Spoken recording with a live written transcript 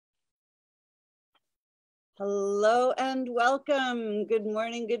Hello and welcome. Good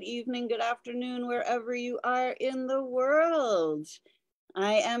morning, good evening, good afternoon, wherever you are in the world.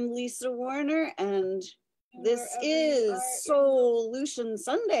 I am Lisa Warner, and this is SOULution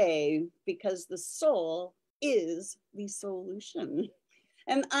Sunday because the soul is the solution.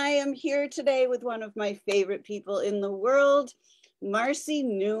 And I am here today with one of my favorite people in the world, Marcy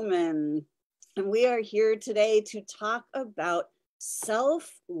Neumann. And we are here today to talk about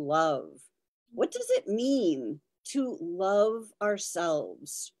self-love. What does it mean to love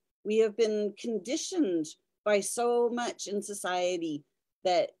ourselves? We have been conditioned by so much in society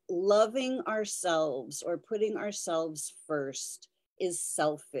that loving ourselves or putting ourselves first is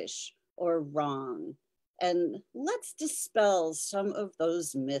selfish or wrong. And let's dispel some of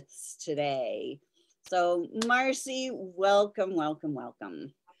those myths today. So Marcy, welcome, welcome,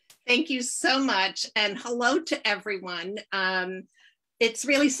 welcome. Thank you so much. And hello to everyone. It's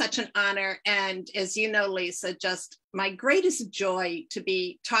really such an honor. And as you know, Lisa, just my greatest joy to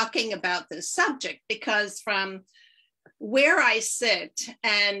be talking about this subject, because from where I sit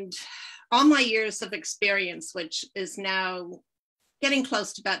and all my years of experience, which is now getting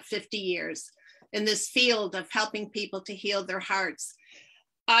close to about 50 years in this field of helping people to heal their hearts,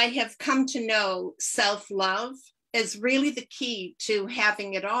 I have come to know self-love is really the key to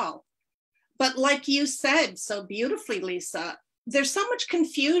having it all. But like you said so beautifully, Lisa, there's so much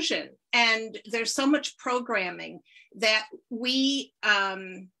confusion and there's so much programming that we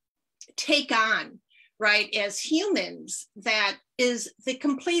take on, right, as humans, that is the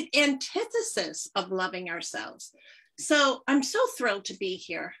complete antithesis of loving ourselves. So I'm so thrilled to be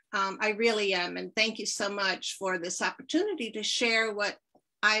here. I really am. And thank you so much for this opportunity to share what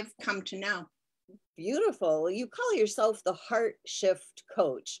I've come to know. Beautiful. You call yourself the HeartShift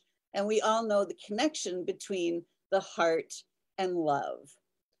coach. And we all know the connection between the heart and love.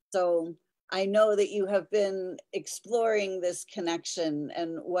 So I know that you have been exploring this connection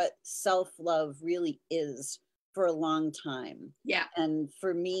and what self-love really is for a long time. Yeah. And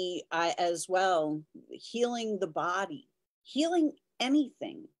for me, I as well, healing the body, healing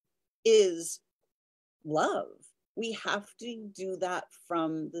anything is love. We have to do that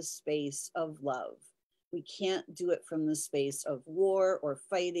from the space of love. We can't do it from the space of war or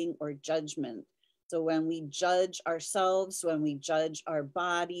fighting or judgment. So when we judge ourselves, when we judge our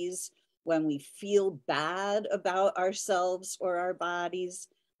bodies, when we feel bad about ourselves or our bodies,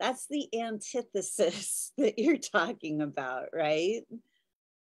 that's the antithesis that you're talking about, right?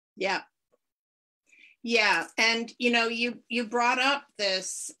 Yeah. Yeah. And, you know, you brought up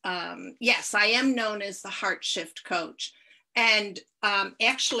this, yes, I am known as the HeartShift coach. And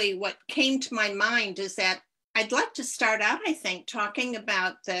actually what came to my mind is that I'd like to start out, I think, talking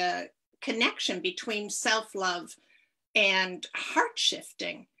about the connection between self-love and heart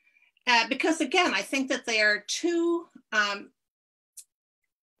shifting. Because again, I think that there are two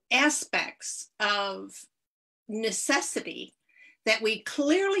aspects of necessity that we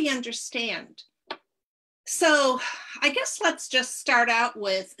clearly understand. So I guess let's just start out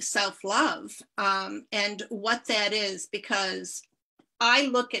with self-love and what that is, because I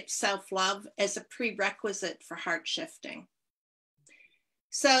look at self-love as a prerequisite for heart shifting.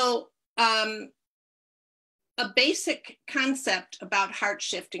 So a basic concept about heart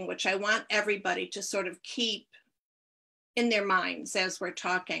shifting, which I want everybody to sort of keep in their minds as we're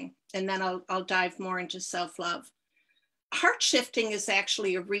talking, and then I'll dive more into self-love. Heart shifting is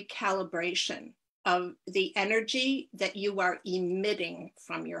actually a recalibration of the energy that you are emitting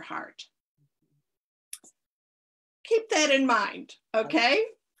from your heart. Keep that in mind, okay?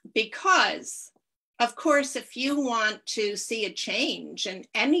 Because, of course, if you want to see a change in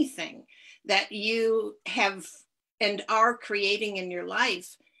anything that you have and are creating in your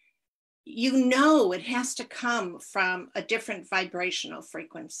life, you know it has to come from a different vibrational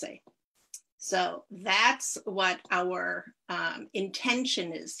frequency. So that's what our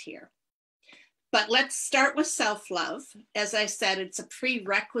intention is here. But let's start with self-love. As I said, it's a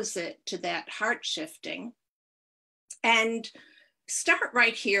prerequisite to that heart shifting. And start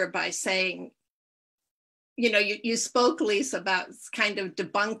right here by saying, you know, you spoke, Lisa, about kind of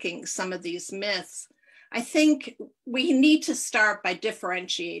debunking some of these myths. I think we need to start by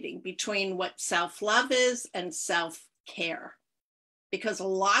differentiating between what self-love is and self-care. Because a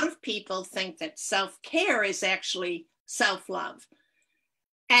lot of people think that self-care is actually self-love.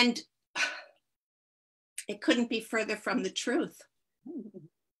 And it couldn't be further from the truth.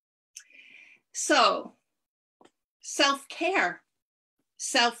 So, self-care,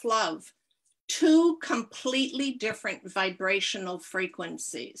 self-love, two completely different vibrational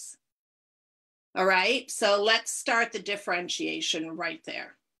frequencies. All right, so let's start the differentiation right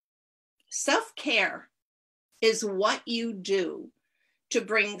there. Self-care is what you do to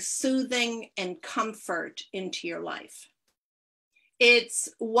bring soothing and comfort into your life. It's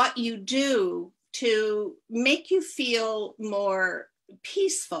what you do to make you feel more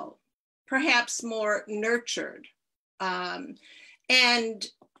peaceful, perhaps more nurtured. And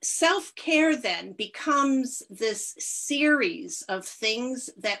self-care then becomes this series of things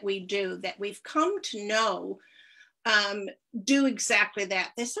that we do that we've come to know do exactly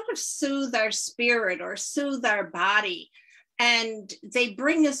that. They sort of soothe our spirit or soothe our body. And they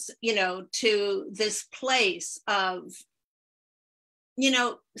bring us, to this place of,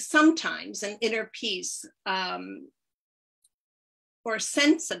 sometimes an inner peace or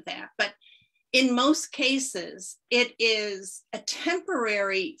sense of that. But in most cases, it is a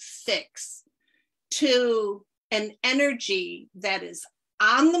temporary fix to an energy that is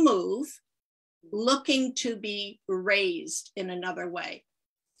on the move, looking to be raised in another way.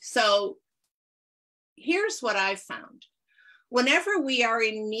 So here's what I've found. Whenever we are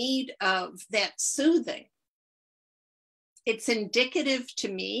in need of that soothing, it's indicative to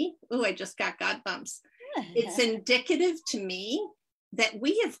me, I just got God bumps. It's indicative to me that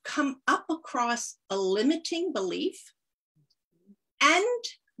we have come up across a limiting belief and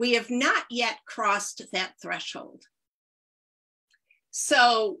we have not yet crossed that threshold.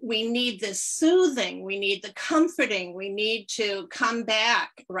 So we need the soothing, we need the comforting, we need to come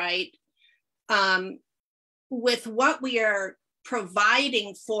back, right? With what we are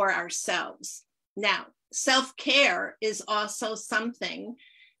providing for ourselves. Now, self-care is also something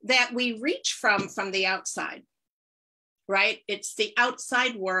that we reach from the outside, right? It's the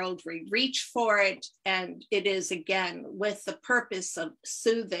outside world, we reach for it, and it is, again, with the purpose of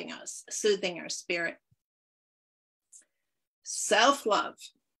soothing us, soothing our spirit. Self-love,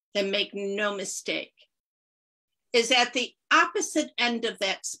 and make no mistake, is at the opposite end of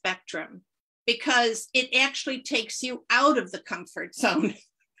that spectrum because it actually takes you out of the comfort zone.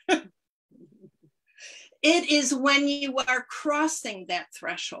 It is when you are crossing that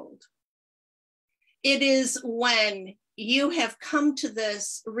threshold. It is when you have come to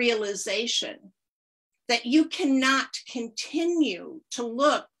this realization that you cannot continue to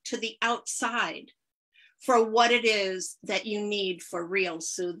look to the outside for what it is that you need for real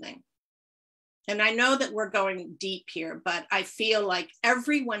soothing. And I know that we're going deep here, but I feel like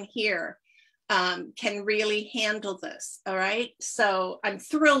everyone here can really handle this, all right? So I'm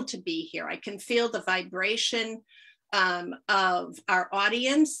thrilled to be here. I can feel the vibration of our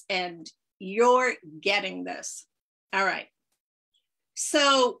audience, and you're getting this. All right.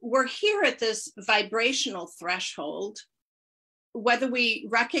 So we're here at this vibrational threshold, whether we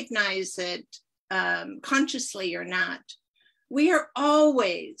recognize it consciously or not. We are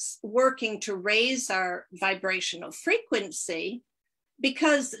always working to raise our vibrational frequency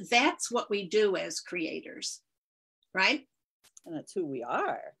because that's what we do as creators, right? And that's who we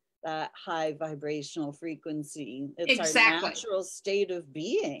are, that high vibrational frequency. It's exactly. Our natural state of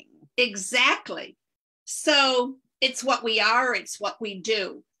being. Exactly. So it's what we are, it's what we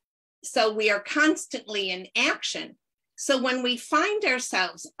do. So we are constantly in action. So when we find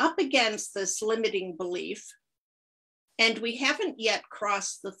ourselves up against this limiting belief, and we haven't yet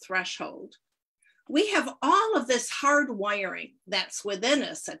crossed the threshold, we have all of this hard wiring that's within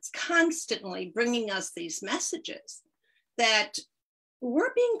us that's constantly bringing us these messages that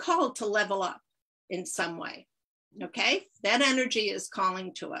we're being called to level up in some way, okay? That energy is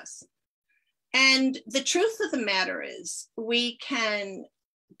calling to us. And the truth of the matter is we can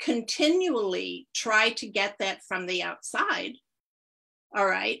continually try to get that from the outside, all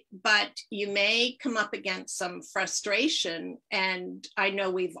right? But you may come up against some frustration. And I know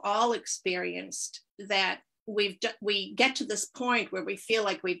we've all experienced that we get to this point where we feel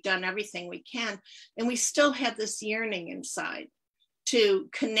like we've done everything we can, and we still have this yearning inside to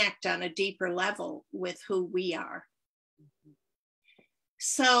connect on a deeper level with who we are.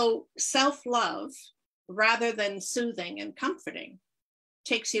 So self-love, rather than soothing and comforting,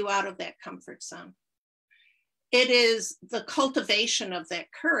 takes you out of that comfort zone. It is the cultivation of that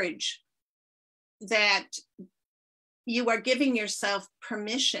courage that you are giving yourself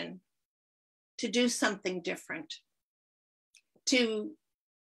permission to do something different, to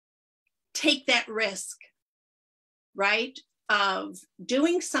take that risk, right? Of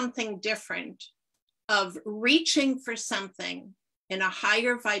doing something different, of reaching for something in a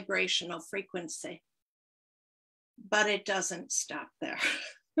higher vibrational frequency. But it doesn't stop there.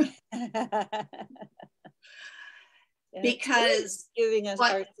 Because giving us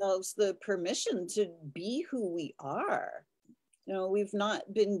ourselves the permission to be who we are. You know, we've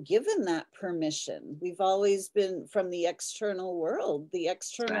not been given that permission. We've always been from the external world. The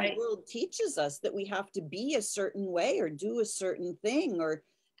external world teaches us that we have to be a certain way or do a certain thing or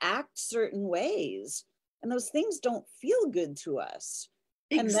act certain ways. And those things don't feel good to us.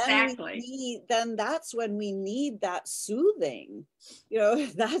 Exactly. And then that's when we need that soothing. You know,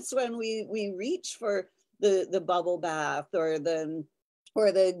 that's when we reach for the bubble bath or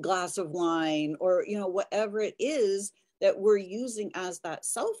the glass of wine or, you know, whatever it is that we're using as that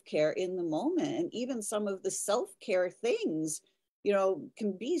self-care in the moment. And even some of the self-care things, you know,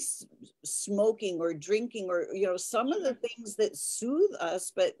 can be smoking or drinking or, you know, some of the things that soothe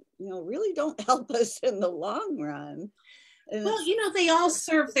us, but, you know, really don't help us in the long run. And well, you know, they all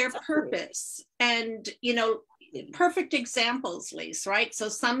serve their purpose. And, you know, perfect examples, Lise, right? So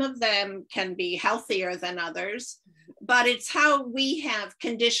some of them can be healthier than others, but it's how we have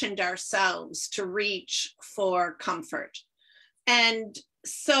conditioned ourselves to reach for comfort. And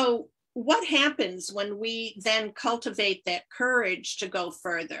so what happens when we then cultivate that courage to go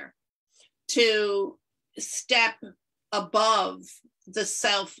further, to step above the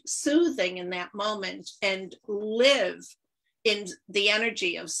self-soothing in that moment and live in the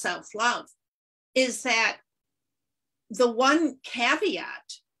energy of self-love, is that the one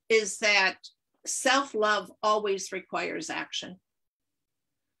caveat is that self-love always requires action.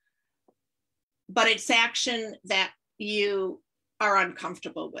 But it's action that you are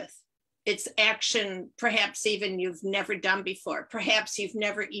uncomfortable with. It's action perhaps even you've never done before. Perhaps you've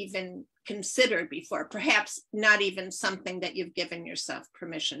never even considered before. Perhaps not even something that you've given yourself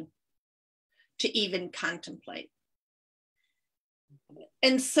permission to even contemplate.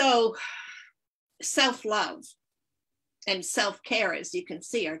 And so self-love and self-care, as you can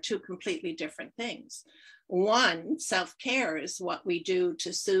see, are two completely different things. One, self-care is what we do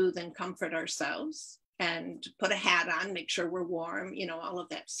to soothe and comfort ourselves and put a hat on, make sure we're warm, you know, all of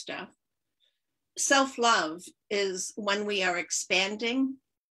that stuff. Self-love is when we are expanding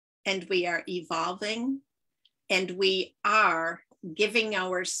and we are evolving and we are giving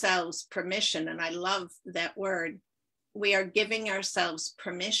ourselves permission. And I love that word. We are giving ourselves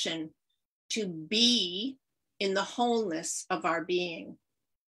permission to be in the wholeness of our being,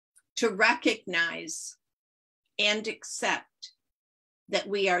 to recognize and accept that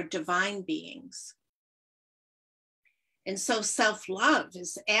we are divine beings. And so self-love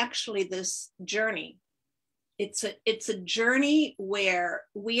is actually this journey. It's a journey where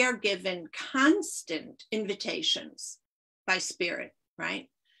we are given constant invitations by Spirit, right?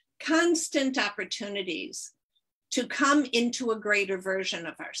 Constant opportunities to come into a greater version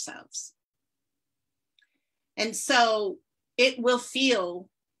of ourselves. And so it will feel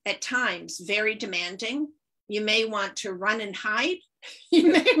at times very demanding. You may want to run and hide.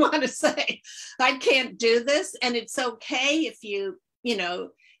 You may want to say, I can't do this. And it's okay if you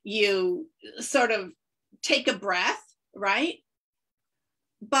sort of take a breath, right?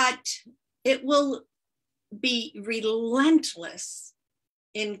 But it will be relentless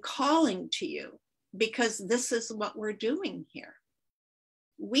in calling to you because this is what we're doing here.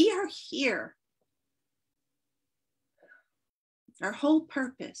 We are here. Our whole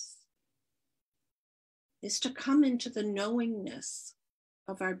purpose is to come into the knowingness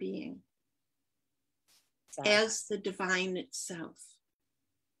of our being as the divine itself,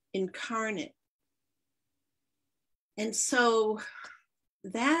 incarnate. And so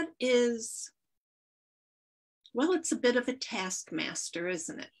that is, well, it's a bit of a taskmaster,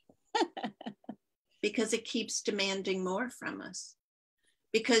 isn't it? Because it keeps demanding more from us.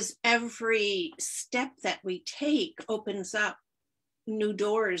 Because every step that we take opens up new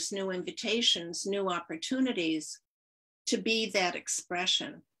doors, new invitations, new opportunities to be that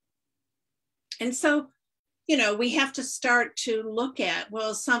expression. And so, you know, we have to start to look at,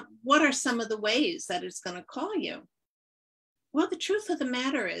 well, what are some of the ways that it's going to call you? Well, the truth of the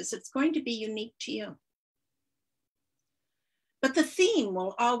matter is it's going to be unique to you. But the theme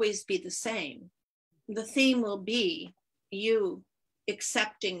will always be the same. The theme will be you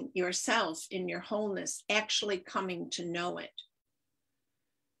accepting yourself in your wholeness, actually coming to know it.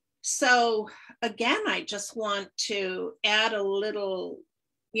 So again, I just want to add a little,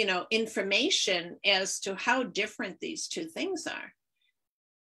 information as to how different these two things are.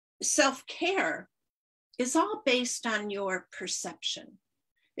 Self-care is all based on your perception.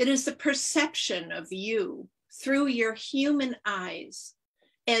 It is the perception of you through your human eyes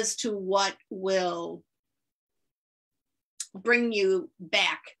as to what will bring you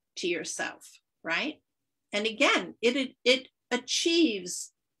back to yourself, right? And again, it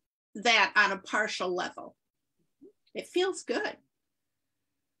achieves that on a partial level. It feels good.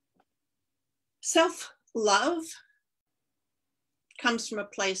 Self-love comes from a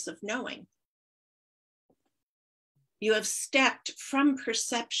place of knowing. You have stepped from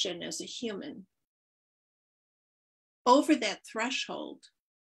perception as a human over that threshold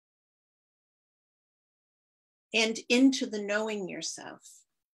and into the knowing yourself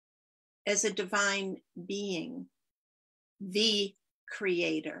as a divine being, the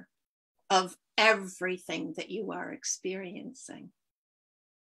creator of everything that you are experiencing.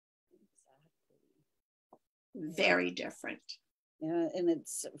 Very different. Yeah, and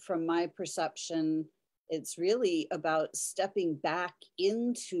it's, from my perception, it's really about stepping back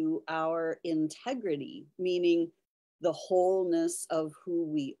into our integrity, meaning the wholeness of who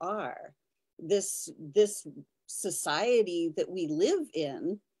we are. This society that we live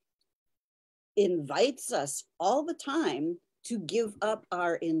in invites us all the time to give up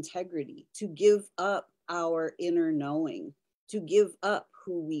our integrity, to give up our inner knowing, to give up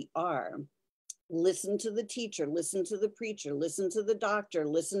who we are. Listen to the teacher, listen to the preacher, listen to the doctor,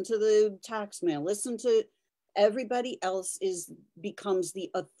 listen to the taxman, listen to everybody else becomes the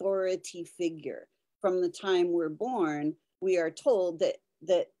authority figure. From the time we're born, we are told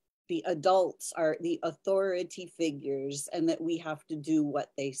that the adults are the authority figures and that we have to do what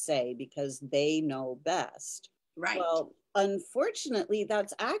they say because they know best. Right. Well, unfortunately,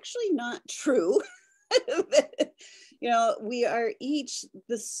 that's actually not true. We are each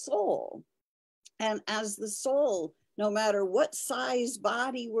the soul. And as the soul, no matter what size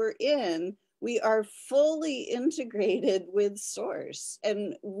body we're in, we are fully integrated with source.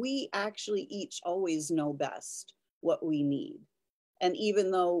 And we actually each always know best what we need. And even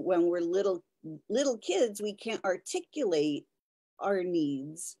though when we're little kids, we can't articulate our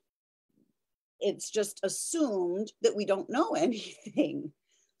needs, it's just assumed that we don't know anything.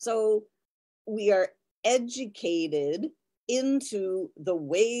 So we are educated into the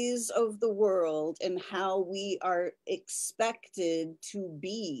ways of the world and how we are expected to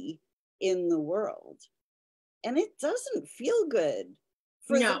be in the world. And it doesn't feel good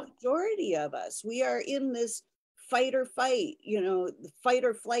for the majority of us. We are in this fight or fight, fight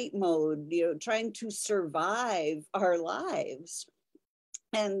or flight mode, trying to survive our lives.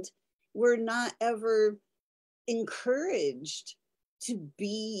 And we're not ever encouraged to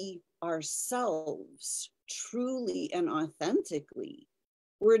be ourselves truly and authentically.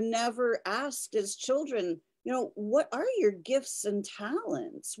 We're never asked as children, what are your gifts and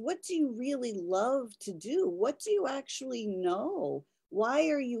talents? What do you really love to do? What do you actually know? Why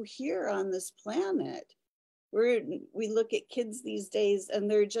are you here on this planet? We look at kids these days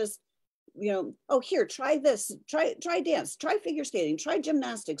and they're just, oh, here, try this, try dance, try figure skating, try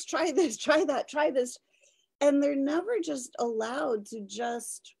gymnastics, try this, try that, try this. And they're never just allowed to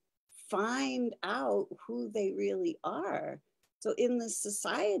just find out who they really are. So in this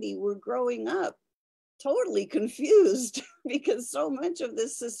society, we're growing up totally confused because so much of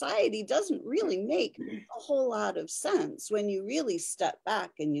this society doesn't really make a whole lot of sense when you really step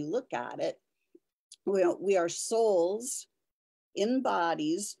back and you look at it. We are souls in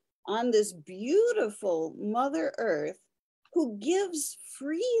bodies on this beautiful Mother Earth who gives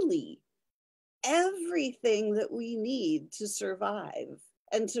freely everything that we need to survive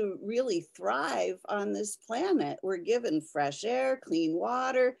and to really thrive on this planet. We're given fresh air, clean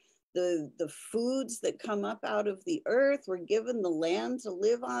water, the foods that come up out of the earth. We're given the land to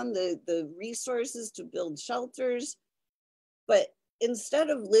live on, the resources to build shelters. But instead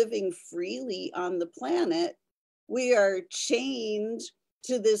of living freely on the planet, we are chained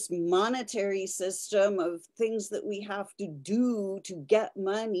to this monetary system of things that we have to do to get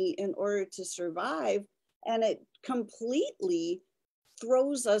money in order to survive. And it completely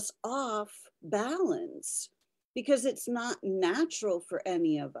throws us off balance because it's not natural for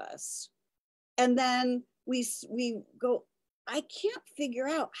any of us. And then we go, I can't figure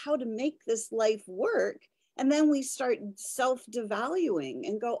out how to make this life work. And then we start self-devaluing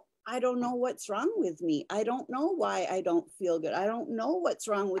and go, I don't know what's wrong with me. I don't know why I don't feel good. I don't know what's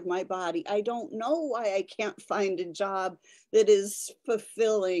wrong with my body. I don't know why I can't find a job that is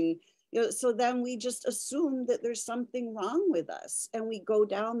fulfilling. So then we just assume that there's something wrong with us. And we go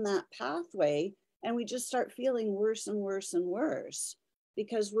down that pathway and we just start feeling worse and worse and worse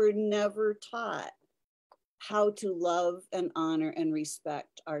because we're never taught how to love and honor and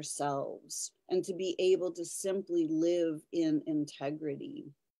respect ourselves and to be able to simply live in integrity.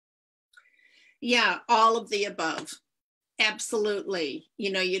 Yeah, all of the above. Absolutely.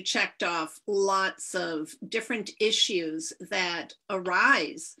 You checked off lots of different issues that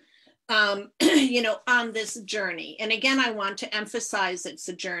arise, on this journey. And again, I want to emphasize it's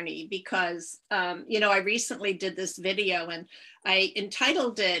a journey because, I recently did this video and I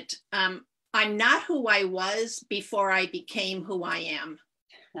entitled it, I'm not who I was before I became who I am.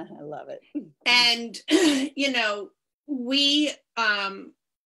 I love it. And, you know, we are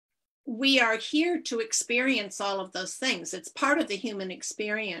here to experience all of those things. It's part of the human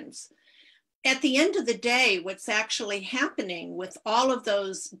experience. At the end of the day, what's actually happening with all of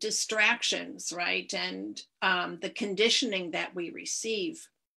those distractions, right, and the conditioning that we receive,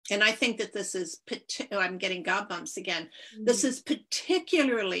 and I think that this is, I'm getting gob bumps again. This is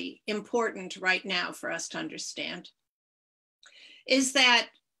particularly important right now for us to understand, is that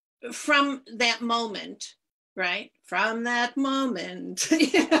from that moment, right, from that moment,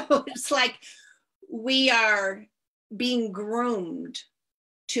 you know, it's like we are being groomed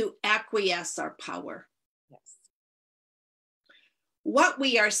to acquiesce our power. Yes. What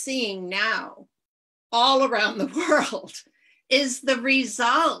we are seeing now all around the world is the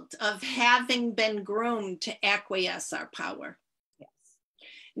result of having been groomed to acquiesce our power. Yes.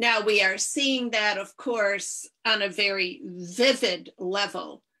 Now we are seeing that, of course, on a very vivid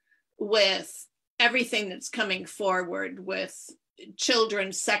level with everything that's coming forward with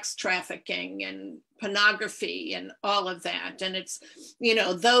children's sex trafficking and pornography and all of that. And it's, you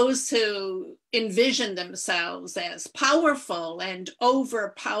know, those who envision themselves as powerful and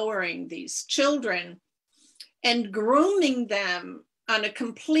overpowering these children and grooming them on a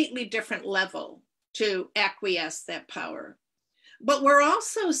completely different level to acquiesce that power. But we're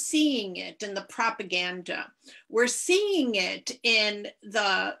also seeing it in the propaganda. We're seeing it in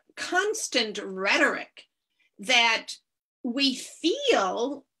the constant rhetoric that we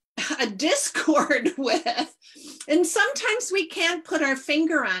feel a discord with, and sometimes we can't put our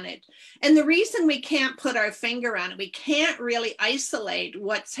finger on it. And the reason we can't put our finger on it, we can't really isolate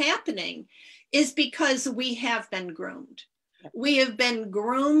what's happening, is because we have been groomed. We have been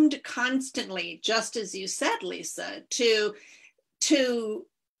groomed constantly, just as you said, Lisa, to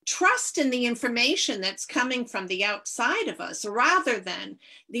trust in the information that's coming from the outside of us rather than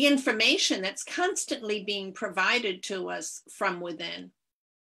the information that's constantly being provided to us from within.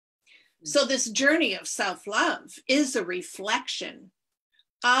 So this journey of self-love is a reflection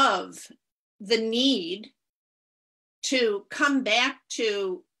of the need to come back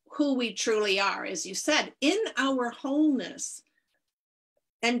to who we truly are, as you said, in our wholeness,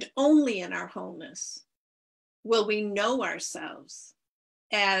 and only in our wholeness will we know ourselves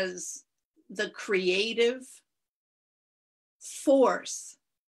as the creative force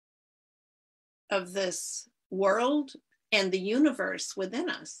of this world and the universe within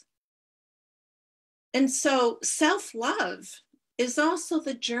us. And so self-love is also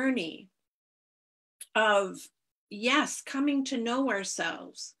the journey of, yes, coming to know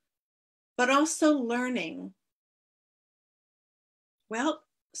ourselves, but also learning, well,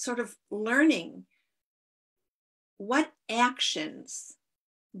 sort of learning what actions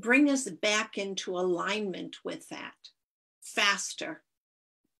bring us back into alignment with that faster.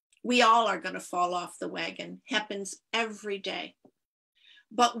 We all are going to fall off the wagon. Happens every day.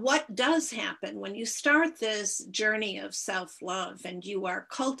 But what does happen when you start this journey of self-love and you are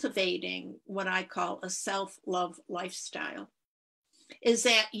cultivating what I call a self-love lifestyle, is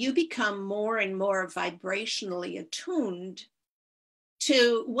that you become more and more vibrationally attuned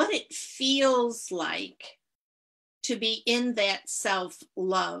to what it feels like to be in that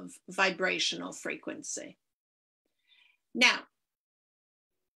self-love vibrational frequency. Now,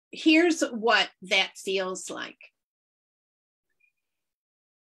 here's what that feels like.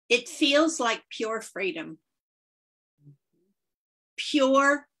 It feels like pure freedom.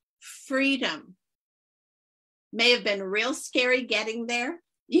 Pure freedom. May have been real scary getting there.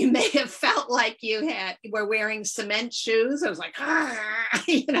 You may have felt like you were wearing cement shoes. I was like,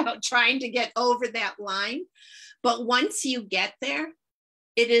 you know, trying to get over that line. But once you get there,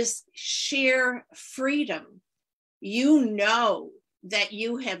 it is sheer freedom. You know that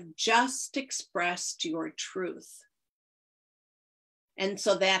you have just expressed your truth. And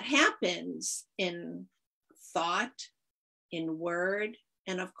so that happens in thought, in word,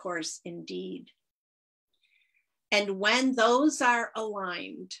 and of course, in deed. And when those are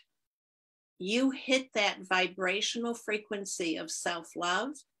aligned, you hit that vibrational frequency of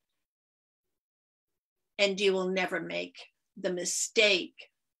self-love, and you will never make the mistake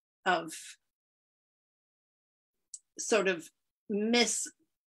of sort of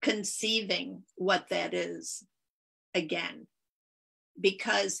misconceiving what that is again,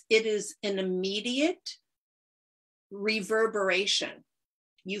 because it is an immediate reverberation.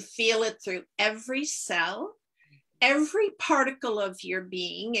 You feel it through every cell, every particle of your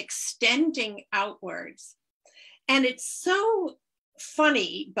being, extending outwards. And it's so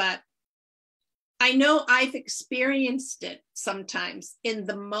funny, but I know I've experienced it sometimes in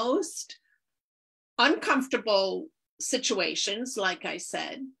the most uncomfortable situations, like I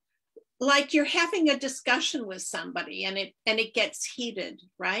said, like you're having a discussion with somebody and it gets heated,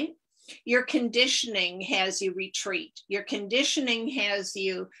 right? Your conditioning has you retreat. Your conditioning has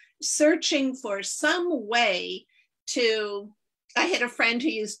you searching for some way to, I had a friend who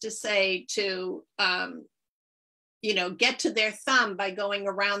used to say to, get to their thumb by going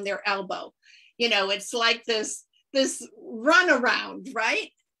around their elbow. It's like this run around, right?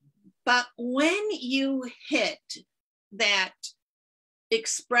 But when you hit that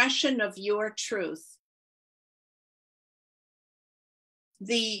expression of your truth,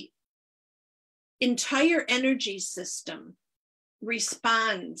 the entire energy system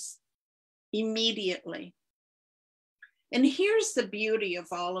responds immediately. And here's the beauty of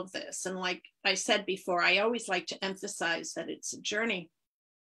all of this. And like I said before, I always like to emphasize that it's a journey.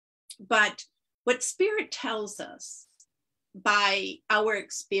 But what Spirit tells us by our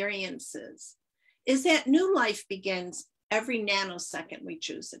experiences is that new life begins every nanosecond we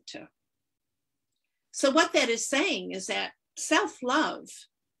choose it to. So what that is saying is that self-love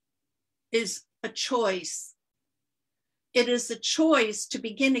is a choice. It is a choice to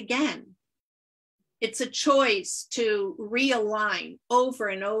begin again. It's a choice to realign over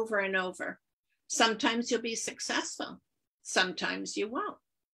and over and over. Sometimes you'll be successful. Sometimes you won't.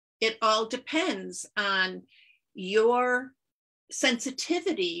 It all depends on your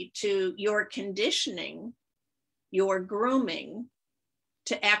sensitivity to your conditioning, your grooming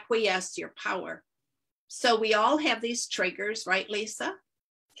to acquiesce your power. So we all have these triggers, right, Lisa?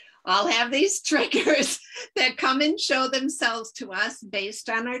 All have these triggers that come and show themselves to us based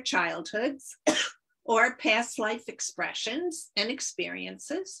on our childhoods or past life expressions and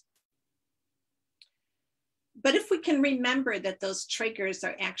experiences. But if we can remember that those triggers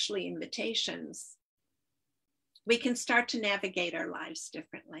are actually invitations, we can start to navigate our lives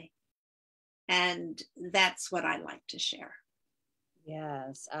differently. And that's what I like to share.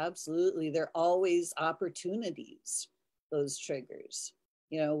 Yes, absolutely. They're always opportunities, those triggers.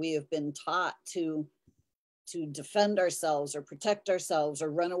 We have been taught to defend ourselves or protect ourselves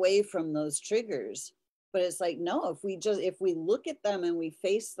or run away from those triggers. But it's like, no, if we look at them and we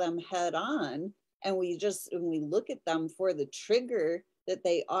face them head on, and we look at them for the trigger that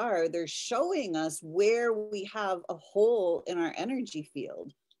they are, they're showing us where we have a hole in our energy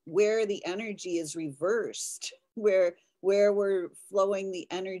field, where the energy is reversed, where we're flowing the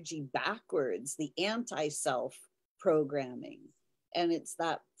energy backwards, the anti-self programming. And it's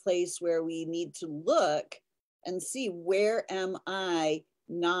that place where we need to look and see, where am I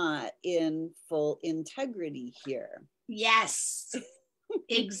not in full integrity here? Yes,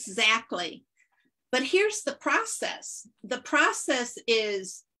 exactly. But here's the process. The process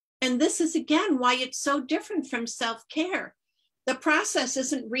is, and this is again why it's so different from self-care. The process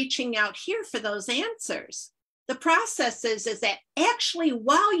isn't reaching out here for those answers. The process is that actually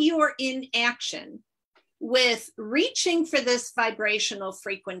while you're in action with reaching for this vibrational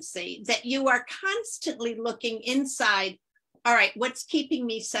frequency, that you are constantly looking inside, all right, what's keeping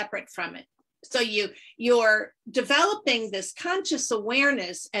me separate from it? So you're developing this conscious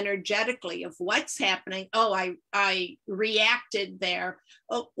awareness energetically of what's happening. Oh, I reacted there.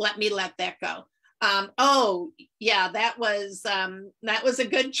 Oh, let that go. Oh, yeah, that was a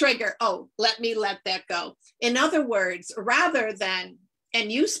good trigger. Oh, let that go. In other words, rather than,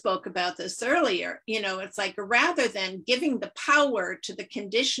 and you spoke about this earlier, it's like rather than giving the power to the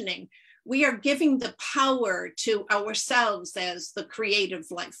conditioning, we are giving the power to ourselves as the creative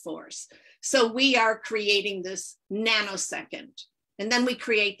life force. So we are creating this nanosecond, and then we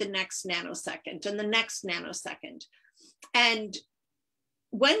create the next nanosecond and the next nanosecond. And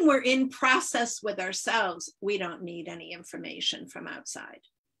when we're in process with ourselves, we don't need any information from outside.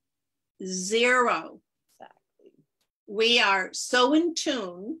 Zero. Exactly. We are so in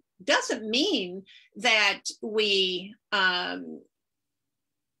tune. Doesn't mean that we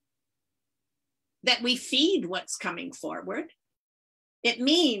feed what's coming forward. It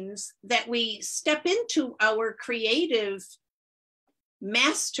means that we step into our creative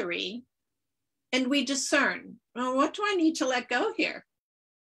mastery and we discern, oh, what do I need to let go here?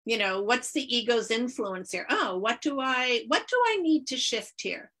 What's the ego's influence here? Oh, what do I need to shift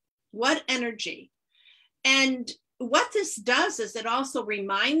here? What energy? And what this does is it also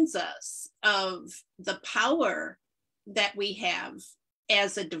reminds us of the power that we have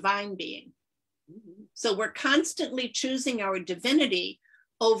as a divine being. So we're constantly choosing our divinity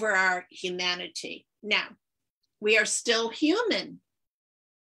over our humanity. Now, we are still human.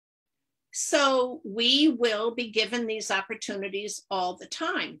 So we will be given these opportunities all the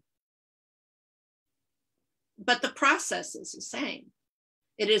time. But the process is the same.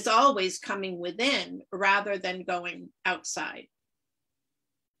 It is always coming within rather than going outside.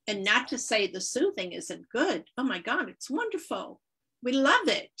 And not to say the soothing isn't good. Oh my God, it's wonderful. We love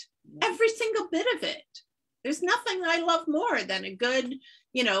it. Every single bit of it. There's nothing I love more than a good,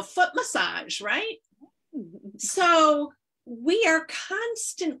 foot massage, right? So we are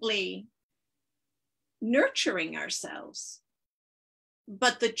constantly nurturing ourselves.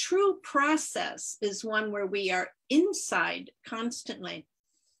 But the true process is one where we are inside constantly.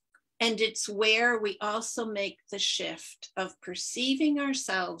 And it's where we also make the shift of perceiving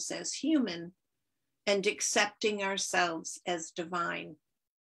ourselves as human and accepting ourselves as divine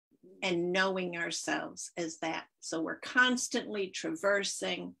and knowing ourselves as that. So we're constantly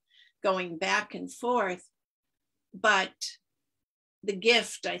traversing, going back and forth. But the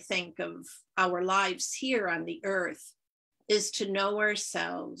gift, I think, of our lives here on the earth is to know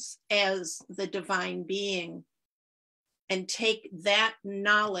ourselves as the divine being and take that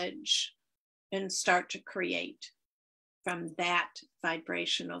knowledge and start to create from that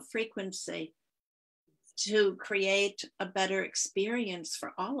vibrational frequency to create a better experience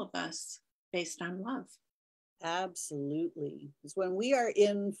for all of us based on love. Absolutely. It's when we are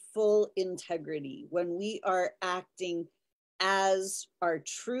in full integrity, when we are acting as our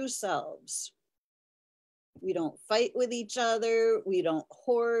true selves. We don't fight with each other. We don't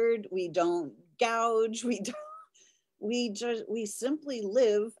hoard. We don't gouge. We simply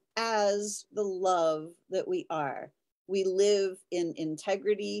live as the love that we are. We live in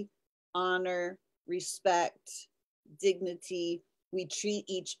integrity, honor, respect, dignity. We treat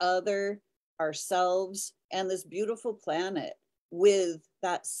each other, ourselves, and this beautiful planet with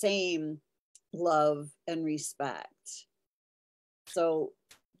that same love and respect. So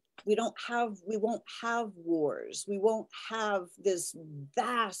we won't have wars. We won't have this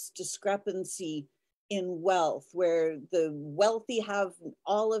vast discrepancy in wealth where the wealthy have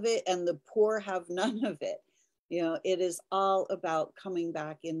all of it and the poor have none of it. It is all about coming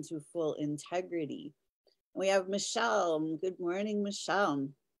back into full integrity. We have Michelle. Good morning, Michelle.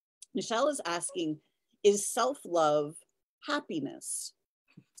 Michelle is asking, is self-love happiness?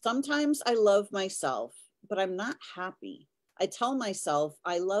 Sometimes I love myself, but I'm not happy. I tell myself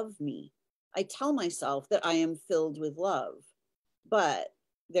I love me. I tell myself that I am filled with love, but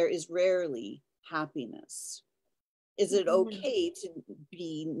there is rarely happiness. Is it okay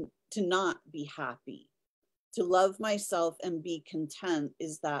to not be happy? To love myself and be content,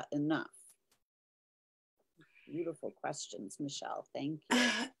 is that enough? Beautiful questions, Michelle. Thank you.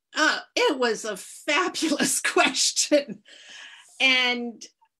 It was a fabulous question. And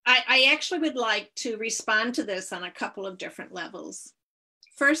I actually would like to respond to this on a couple of different levels.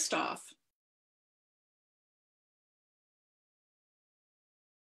 First off,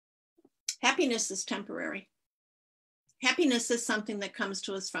 happiness is temporary. Happiness is something that comes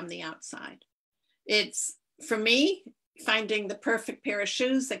to us from the outside. It's, for me, finding the perfect pair of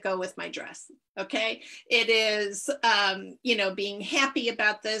shoes that go with my dress. Okay. It is, being happy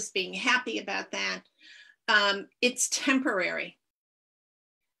about this, being happy about that. It's temporary.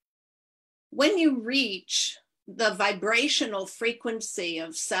 When you reach the vibrational frequency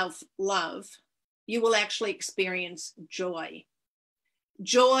of self-love, you will actually experience joy.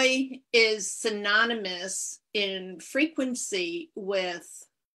 Joy is synonymous in frequency with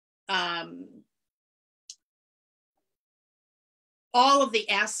all of the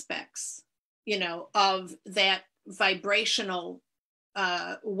aspects, of that vibrational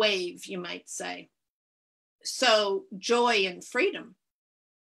wave, you might say. So joy and freedom,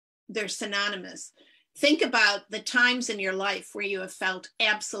 they're synonymous. Think about the times in your life where you have felt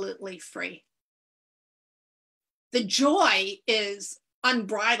absolutely free. The joy is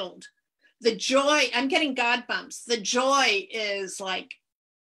unbridled. The joy, I'm getting God bumps. The joy is like,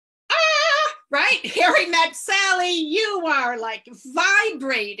 right? Harry met Sally, you are like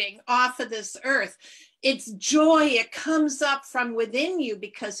vibrating off of this earth. It's joy. It comes up from within you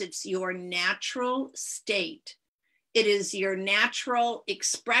because it's your natural state. It is your natural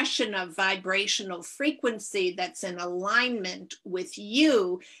expression of vibrational frequency that's in alignment with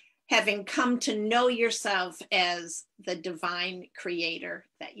you, having come to know yourself as the divine creator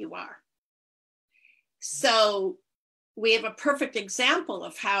that you are. So we have a perfect example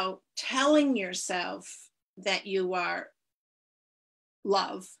of how telling yourself that you are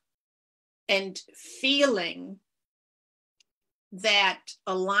love and feeling that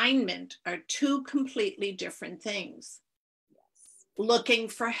alignment are two completely different things. Yes. Looking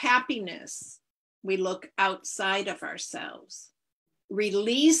for happiness, we look outside of ourselves.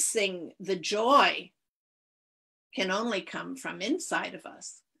 Releasing the joy can only come from inside of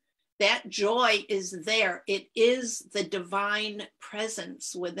us. That joy is there. It is the divine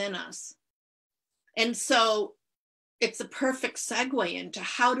presence within us. And so it's a perfect segue into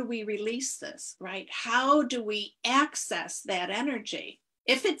how do we release this, right? How do we access that energy?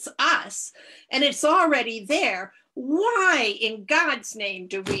 If it's us and it's already there, why in God's name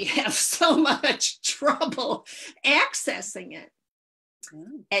do we have so much trouble accessing it?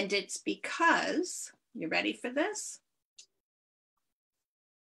 And it's because, you ready for this?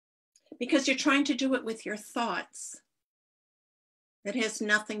 Because you're trying to do it with your thoughts. It has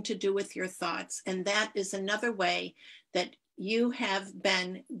nothing to do with your thoughts. And that is another way that you have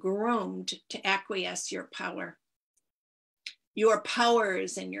been groomed to acquiesce your power. Your power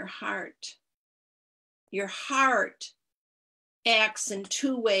is in your heart. Your heart acts in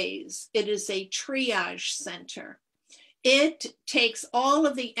two ways. It is a triage center. It takes all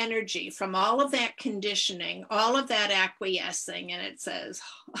of the energy from all of that conditioning, all of that acquiescing, and it says,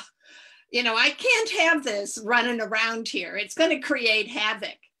 you know, I can't have this running around here. It's going to create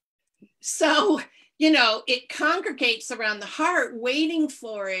havoc. So, you know, it congregates around the heart, waiting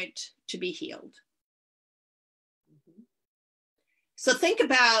for it to be healed. So think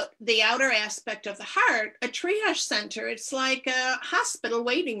about the outer aspect of the heart, a triage center. It's like a hospital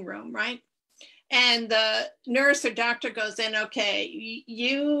waiting room, right? And the nurse or doctor goes in, okay,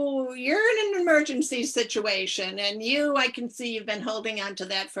 you're in an emergency situation, and I can see you've been holding on to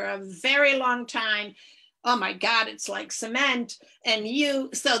that for a very long time. Oh my God, it's like cement. And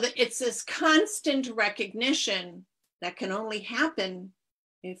so that it's this constant recognition that can only happen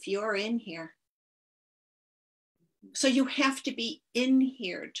if you're in here. So you have to be in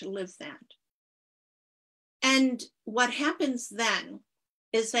here to live that. And what happens then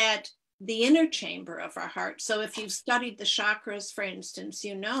is that the inner chamber of our heart. So if you've studied the chakras, for instance,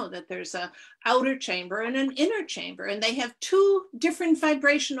 you know that there's an outer chamber and an inner chamber, and they have two different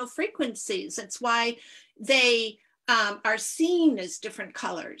vibrational frequencies. That's why they are seen as different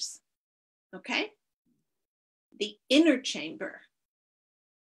colors. Okay? The inner chamber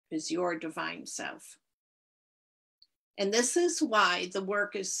is your divine self. And this is why the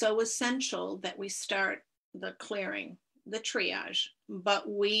work is so essential that we start the clearing, the triage, but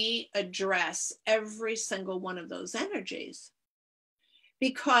we address every single one of those energies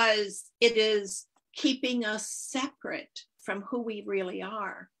because it is keeping us separate from who we really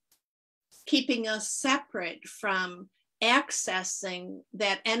are, keeping us separate from accessing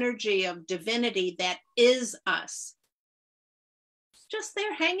that energy of divinity that is us. It's just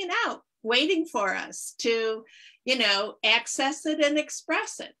there hanging out, waiting for us to, you know, access it and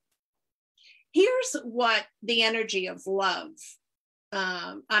express it. Here's what the energy of love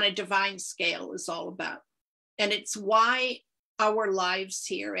on a divine scale is all about. And it's why our lives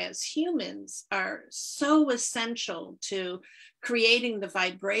here as humans are so essential to creating the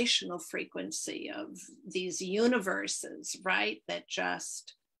vibrational frequency of these universes, right? That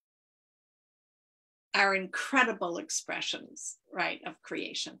just are incredible expressions, right, of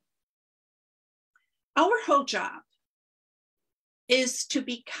creation. Our whole job is to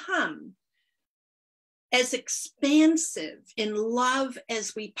become as expansive in love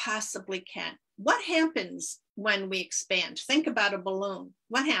as we possibly can. What happens when we expand? Think about a balloon.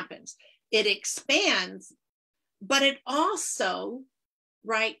 What happens? It expands, but it also,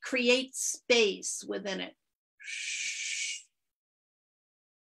 right, creates space within it.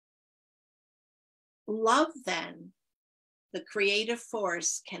 Love, then, the creative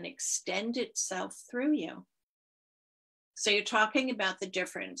force can extend itself through you. So you're talking about the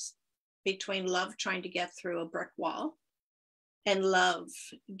difference between love trying to get through a brick wall and love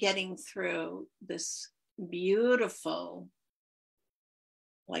getting through this beautiful,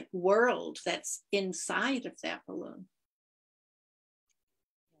 like, world that's inside of that balloon.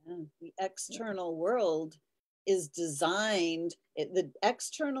 Yeah, the external world is designed, the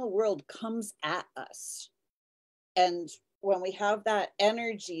external world comes at us. And when we have that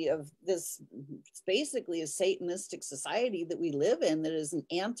energy of this, it's basically a Satanistic society that we live in, that is an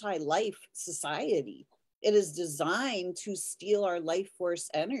anti-life society. It is designed to steal our life force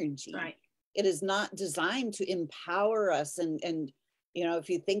energy. Right. It is not designed to empower us. And you know,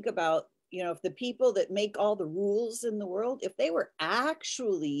 if you think about, you know, if the people that make all the rules in the world, if they were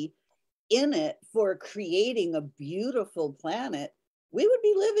actually in it for creating a beautiful planet, we would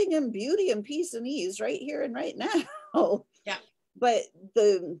be living in beauty and peace and ease right here and right now. Yeah. But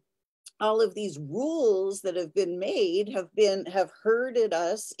all of these rules that have been made have herded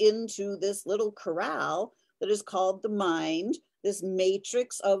us into this little corral that is called the mind, this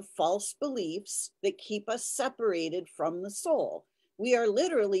matrix of false beliefs that keep us separated from the soul. We are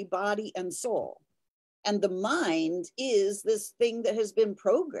literally body and soul. And the mind is this thing that has been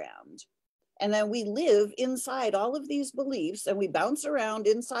programmed. And then we live inside all of these beliefs and we bounce around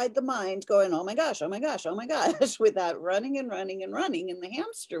inside the mind going, oh my gosh, oh my gosh, oh my gosh, with that running and running and running in the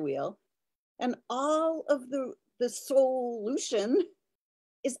hamster wheel. And all of the SOULution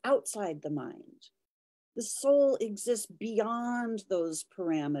is outside the mind. The soul exists beyond those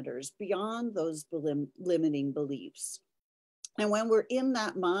parameters, beyond those limiting beliefs. And when we're in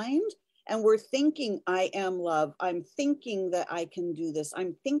that mind and we're thinking, I am love, I'm thinking that I can do this,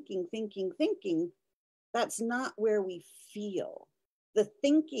 I'm thinking, that's not where we feel. The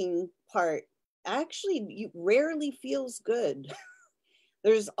thinking part actually rarely feels good.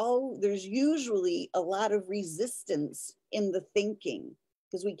 There's usually a lot of resistance in the thinking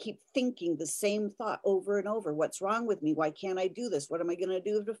because we keep thinking the same thought over and over. What's wrong with me? Why can't I do this? What am I going to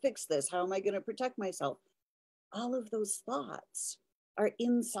do to fix this? How am I going to protect myself? All of those thoughts are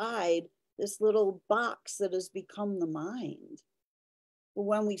inside this little box that has become the mind. But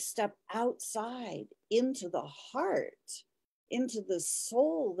when we step outside into the heart, into the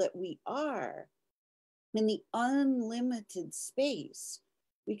soul that we are, in the unlimited space,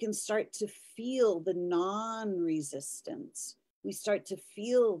 we can start to feel the non-resistance. We start to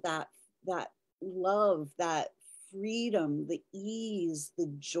feel that love, that freedom, the ease,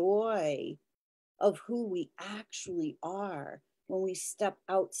 the joy of who we actually are when we step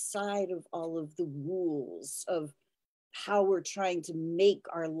outside of all of the rules of how we're trying to make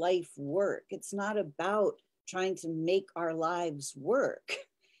our life work. It's not about trying to make our lives work.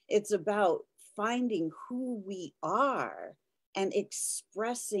 It's about finding who we are and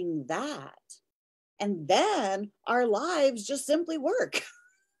expressing that. And then our lives just simply work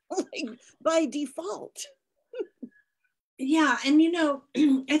like by default. Yeah. And,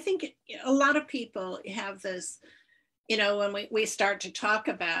 I think a lot of people have this, when we start to talk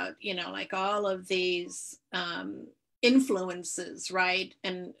about, like all of these influences, right?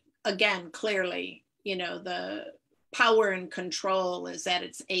 And again, clearly, the power and control is at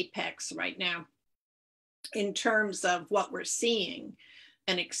its apex right now in terms of what we're seeing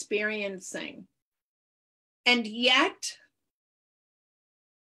and experiencing. And yet,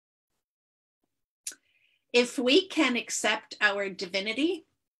 if we can accept our divinity,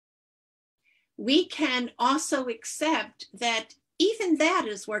 we can also accept that even that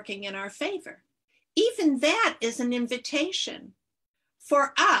is working in our favor. Even that is an invitation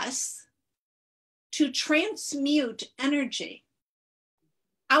for us to transmute energy.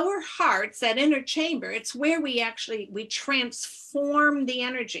 Our hearts, that inner chamber, it's where we transform the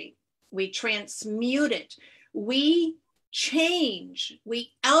energy. We transmute it. We change,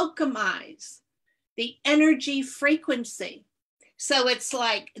 we alchemize the energy frequency. So it's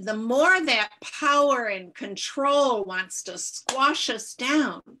like the more that power and control wants to squash us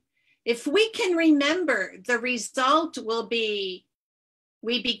down, if we can remember, the result will be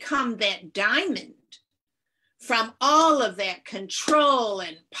we become that diamond from all of that control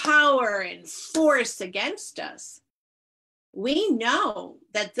and power and force against us. We know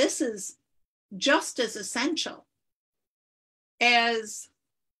that this is just as essential as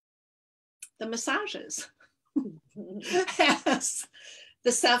the massages, as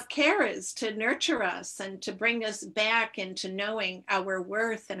the self-care is to nurture us and to bring us back into knowing our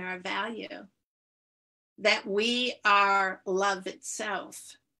worth and our value, that we are love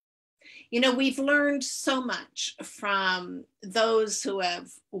itself. We've learned so much from those who have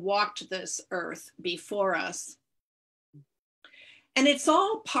walked this earth before us. And it's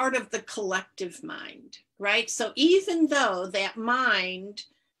all part of the collective mind, right? So even though that mind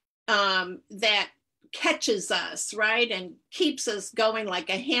that catches us, right, and keeps us going like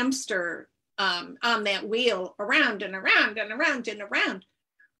a hamster on that wheel around and around and around and around,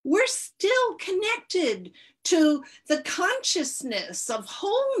 we're still connected to the consciousness of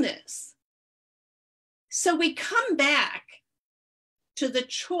wholeness. So we come back to the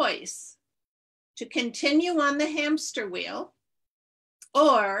choice to continue on the hamster wheel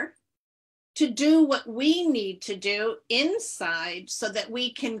or to do what we need to do inside so that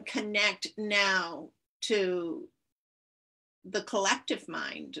we can connect now to the collective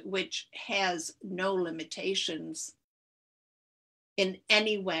mind, which has no limitations in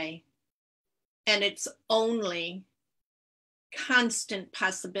any way. And it's only constant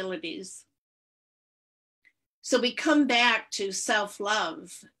possibilities. So we come back to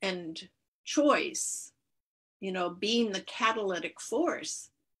self-love and choice, being the catalytic force.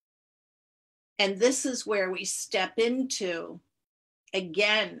 And this is where we step into,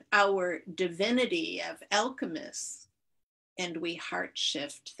 again, our divinity of alchemists, and we heart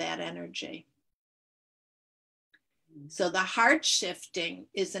shift that energy. So the heart shifting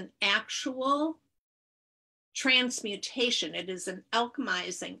is an actual transmutation. It is an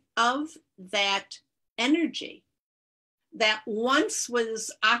alchemizing of that energy that once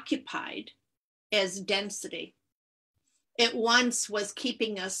was occupied as density. It once was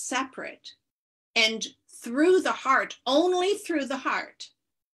keeping us separate. And through the heart, only through the heart,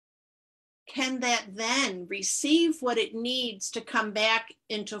 can that then receive what it needs to come back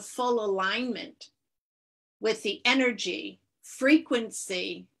into full alignment with the energy,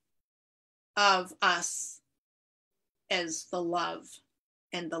 frequency of us as the love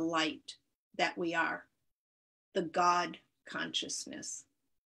and the light that we are, the God consciousness.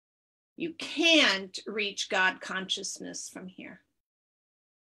 You can't reach God consciousness from here.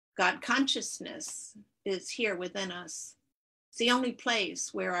 God consciousness is here within us. It's the only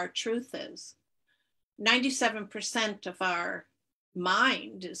place where our truth is. 97% of our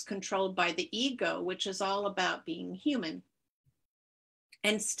mind is controlled by the ego, which is all about being human.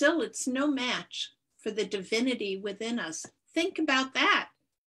 And still, it's no match for the divinity within us. Think about that.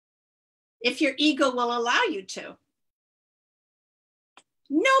 If your ego will allow you to.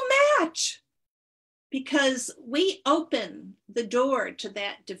 No match. Because we open the door to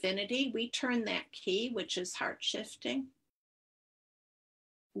that divinity. We turn that key, which is heart shifting.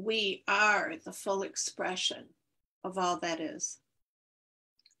 We are the full expression of all that is.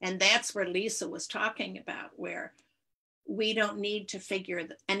 And that's where Lisa was talking about, where we don't need to figure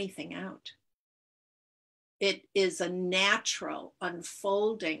anything out. It is a natural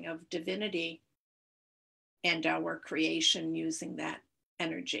unfolding of divinity and our creation using that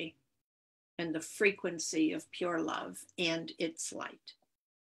energy and the frequency of pure love and its light.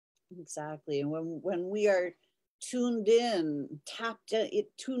 Exactly. And when we are tuned in,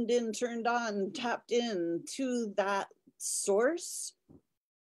 turned on, tapped in to that source,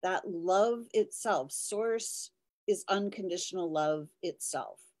 that love itself. Source is unconditional love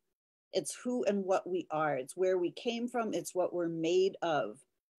itself. It's who and what we are. It's where we came from. It's what we're made of.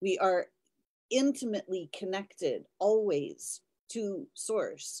 We are intimately connected always to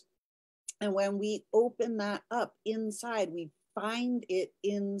source. And when we open that up inside, we find it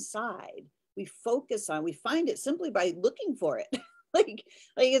inside. We focus on, we find it simply by looking for it. like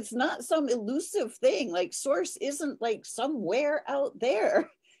it's not some elusive thing. Like source isn't like somewhere out there.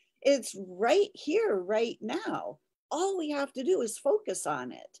 It's right here, right now. All we have to do is focus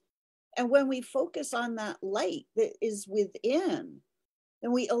on it. And when we focus on that light that is within,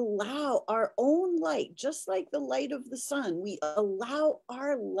 and we allow our own light, just like the light of the sun, we allow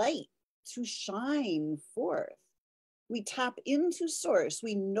our light to shine forth. We tap into source,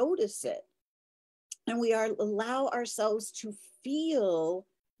 we notice it, and we allow ourselves to feel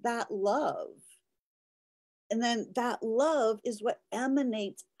that love. And then that love is what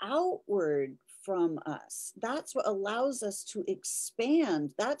emanates outward from us. That's what allows us to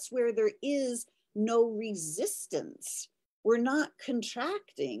expand. That's where there is no resistance. We're not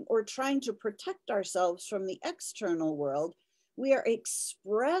contracting or trying to protect ourselves from the external world. We are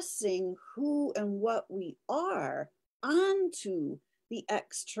expressing who and what we are onto the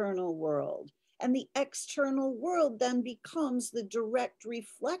external world. And the external world then becomes the direct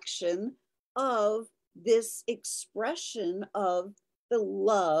reflection of this expression of the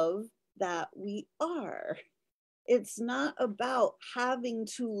love that we are. It's not about having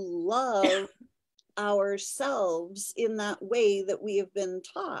to love ourselves in that way that we have been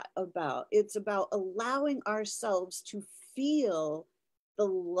taught about. It's about allowing ourselves to feel the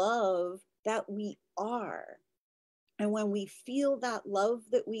love that we are. And when we feel that love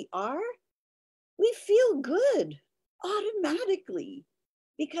that we are, we feel good automatically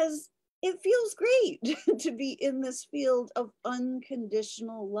because it feels great to be in this field of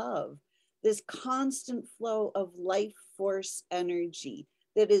unconditional love, this constant flow of life force energy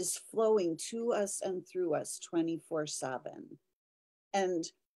that is flowing to us and through us 24/7. And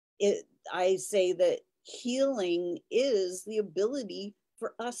I say that healing is the ability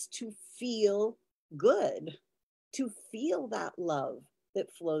for us to feel good, to feel that love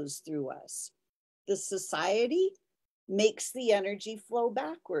that flows through us. The society makes the energy flow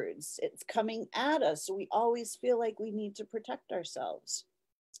backwards. It's coming at us. So we always feel like we need to protect ourselves.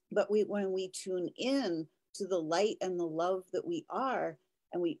 But when we tune in to the light and the love that we are,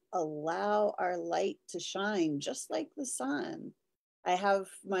 and we allow our light to shine just like the sun. I have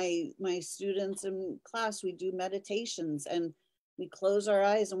my students in class, we do meditations and we close our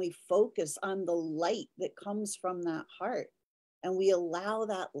eyes and we focus on the light that comes from that heart. And we allow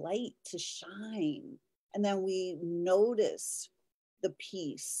that light to shine. And then we notice the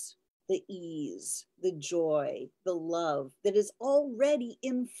peace, the ease, the joy, the love that is already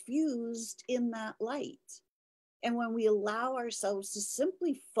infused in that light. And when we allow ourselves to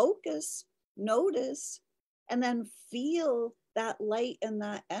simply focus, notice, and then feel that light and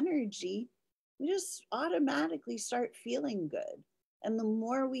that energy, we just automatically start feeling good. And the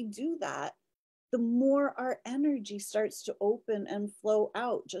more we do that, the more our energy starts to open and flow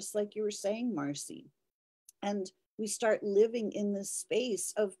out, just like you were saying, Marcy. And we start living in this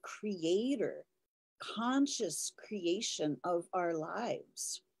space of creator, conscious creation of our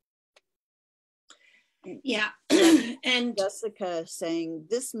lives. Yeah. And Jessica saying,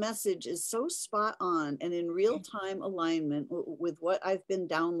 this message is so spot on and in real-time alignment with what I've been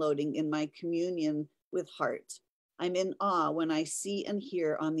downloading in my communion with heart. I'm in awe when I see and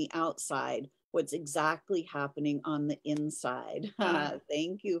hear on the outside what's exactly happening on the inside.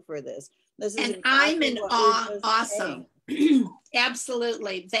 Thank you for this. This is and exactly I'm in awe also.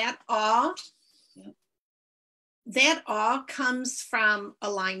 Absolutely. That awe, that awe comes from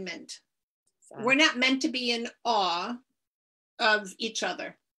alignment. Exactly. We're not meant to be in awe of each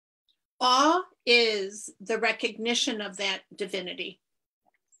other. Awe is the recognition of that divinity.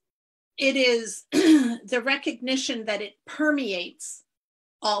 It is the recognition that it permeates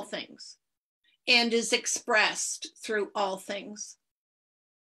all things and is expressed through all things.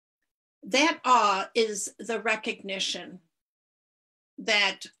 That awe is the recognition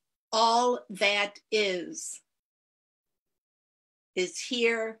that all that is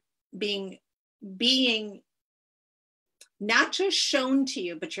here being not just shown to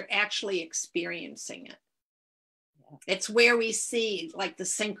you, but you're actually experiencing it. Yeah. It's where we see like the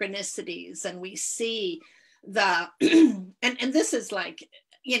synchronicities, and we see the and this is like,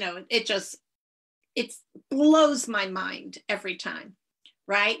 you know, it blows my mind every time,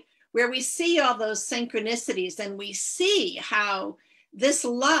 right? Where we see all those synchronicities and we see how this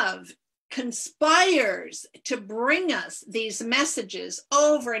love conspires to bring us these messages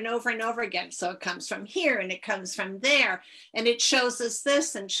over and over and over again. So it comes from here and it comes from there, and it shows us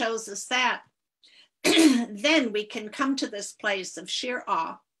this and shows us that. Then we can come to this place of sheer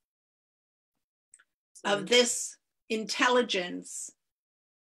awe of this intelligence,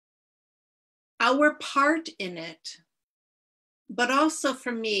 our part in it. But also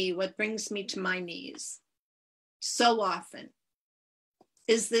for me, what brings me to my knees so often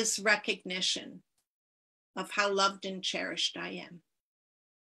is this recognition of how loved and cherished I am.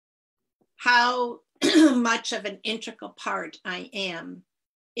 How much of an integral part I am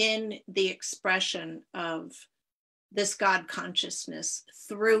in the expression of this God consciousness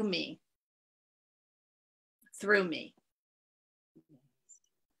through me. Through me.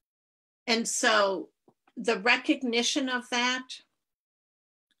 And so the recognition of that,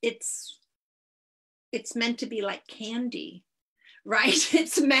 it's meant to be like candy, right?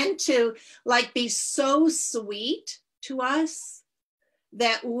 It's meant to like be so sweet to us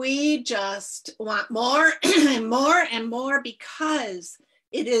that we just want more and more and more, because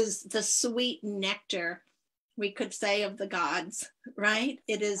it is the sweet nectar, we could say, of the gods, right?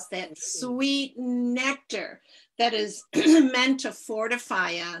 It is that sweet nectar that is meant to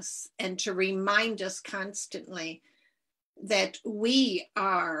fortify us and to remind us constantly that we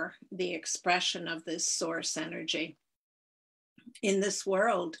are the expression of this source energy in this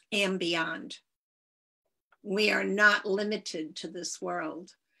world and beyond. We are not limited to this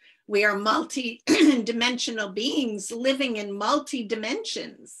world. We are multi-dimensional beings living in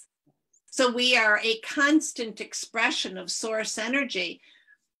multi-dimensions. So we are a constant expression of source energy.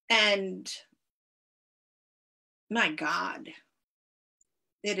 And my God,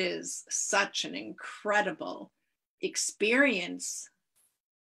 it is such an incredible experience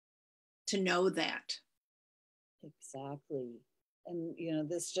to know that. Exactly. And, you know,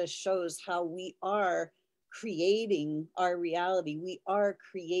 this just shows how we are creating our reality. We are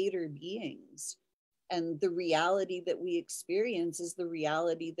creator beings. And the reality that we experience is the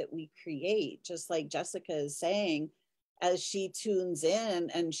reality that we create. Just like Jessica is saying, as she tunes in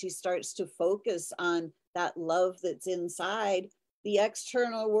and she starts to focus on that love that's inside, the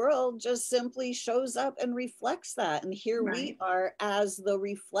external world just simply shows up and reflects that. And here we are as the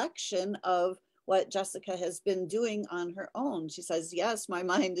reflection of what Jessica has been doing on her own. She says, yes, my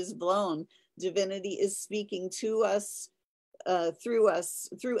mind is blown. Divinity is speaking to us, through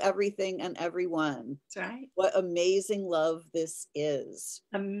everything and everyone. That's right. What amazing love this is.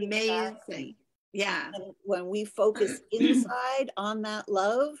 Amazing. Exactly. Yeah. And when we focus inside on that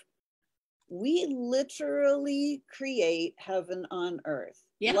love, we literally create heaven on earth.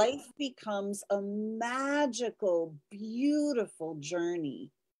 Yep. Life becomes a magical, beautiful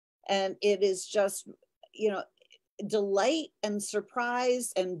journey. And it is just, you know, delight and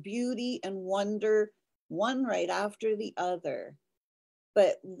surprise and beauty and wonder, one right after the other.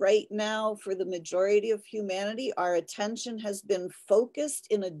 But right now, for the majority of humanity, our attention has been focused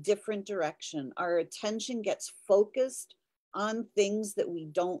in a different direction. Our attention gets focused on things that we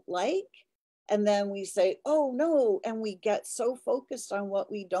don't like. And then we say, oh no, and we get so focused on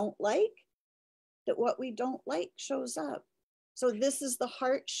what we don't like that what we don't like shows up. So this is the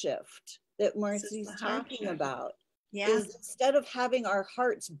heart shift that Marcy's talking about. Yeah. Is instead of having our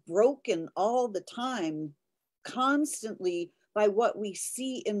hearts broken all the time, constantly by what we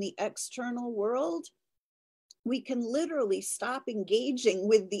see in the external world, we can literally stop engaging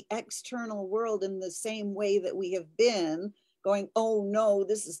with the external world in the same way that we have been going, oh no,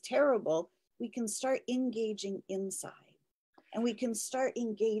 this is terrible. We can start engaging inside, and we can start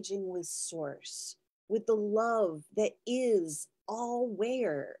engaging with source, with the love that is all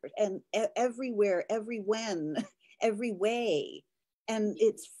where and everywhere, every when, every way. And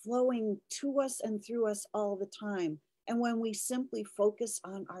it's flowing to us and through us all the time. And when we simply focus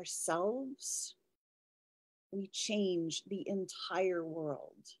on ourselves, we change the entire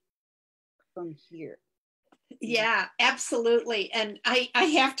world from here. Yeah, absolutely. And I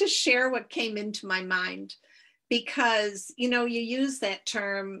have to share what came into my mind, because, you know, you use that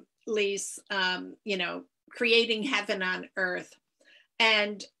term, Lise, you know, creating heaven on earth.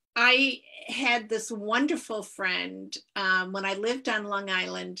 And I had this wonderful friend when I lived on Long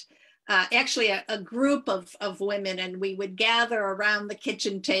Island, actually a group of women, and we would gather around the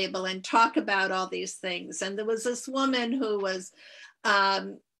kitchen table and talk about all these things. And there was this woman who was,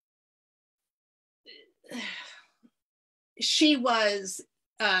 she was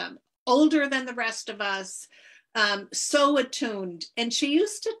older than the rest of us, so attuned. And she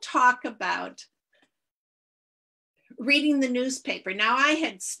used to talk about reading the newspaper. Now, I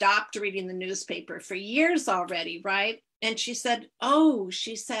had stopped reading the newspaper for years already, right? And she said, oh,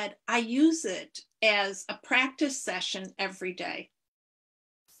 she said, I use it as a practice session every day.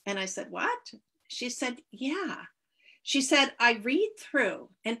 And I said, what? She said, yeah. She said, I read through,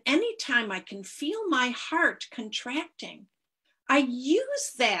 and anytime I can feel my heart contracting, I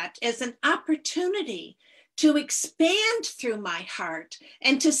use that as an opportunity to expand through my heart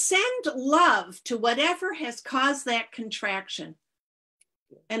and to send love to whatever has caused that contraction.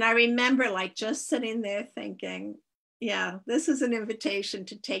 And I remember like just sitting there thinking, yeah, this is an invitation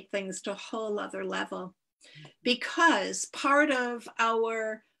to take things to a whole other level, because part of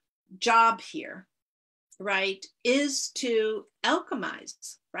our job here, right, is to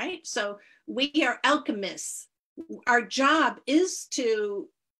alchemize, right? So we are alchemists. Our job is to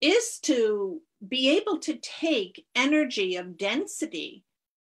be able to take energy of density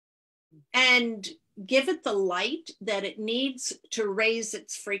and give it the light that it needs to raise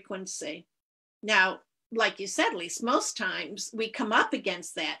its frequency. Now, like you said, Lise, most times we come up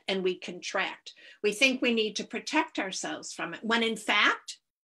against that and we contract. We think we need to protect ourselves from it, when in fact,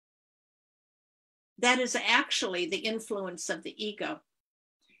 that is actually the influence of the ego.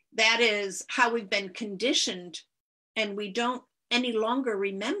 That is how we've been conditioned, and we don't any longer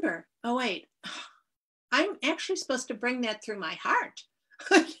remember, oh, wait, I'm actually supposed to bring that through my heart,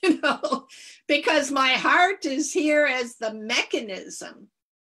 you know, because my heart is here as the mechanism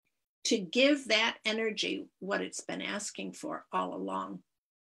to give that energy what it's been asking for all along.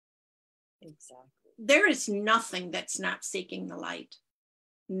 Exactly. There is nothing that's not seeking the light.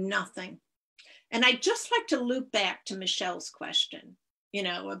 Nothing. And I'd just like to loop back to Michelle's question, you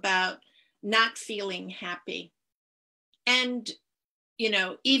know, about not feeling happy. And, you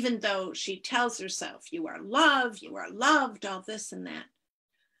know, even though she tells herself, you are loved, all this and that,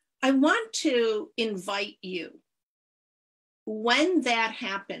 I want to invite you, when that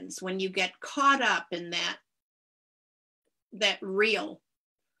happens, when you get caught up in that reel,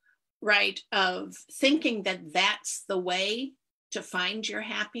 right, of thinking that that's the way to find your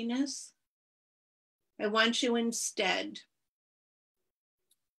happiness, I want you instead,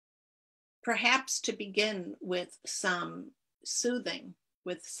 perhaps to begin with some soothing,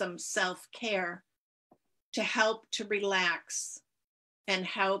 with some self-care to help to relax and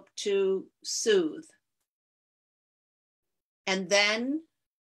help to soothe. And then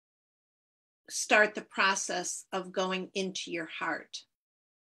start the process of going into your heart.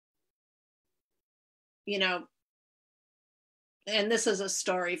 You know, and this is a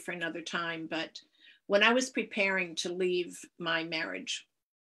story for another time, but when I was preparing to leave my marriage,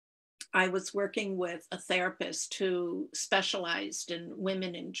 I was working with a therapist who specialized in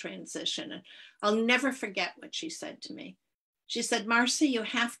women in transition. And I'll never forget what she said to me. She said, Marcy, you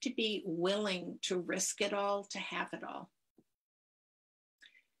have to be willing to risk it all to have it all.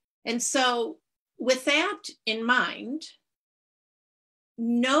 And so with that in mind,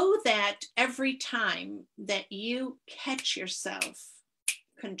 know that every time that you catch yourself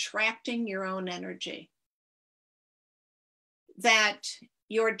contracting your own energy. That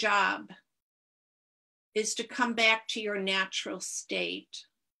your job is to come back to your natural state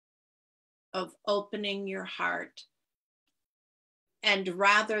of opening your heart, and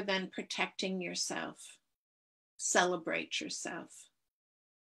rather than protecting yourself, celebrate yourself.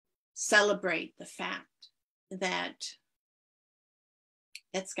 Celebrate the fact that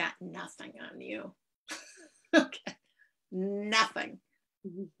it's got nothing on you. Okay. Nothing.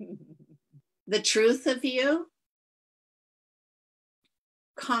 The truth of you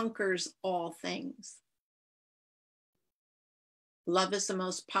conquers all things. Love is the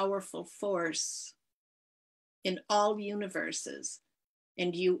most powerful force in all universes,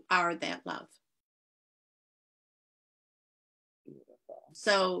 and you are that love. Beautiful.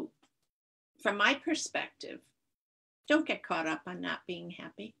 So, from my perspective, don't get caught up on not being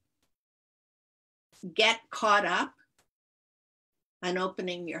happy. Get caught up on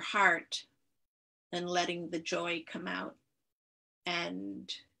opening your heart and letting the joy come out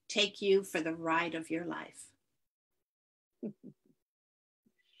and take you for the ride of your life.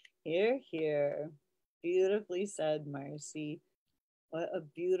 Hear, hear. Beautifully said, Marcy. What a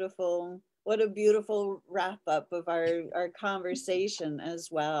beautiful wrap up of our conversation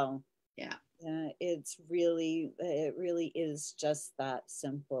as well. Yeah. It really is just that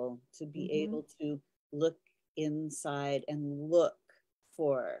simple, to be able to look inside and look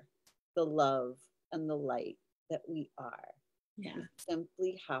for the love and the light that we are. Yeah. We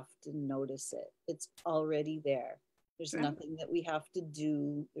simply have to notice it. It's already there. There's nothing that we have to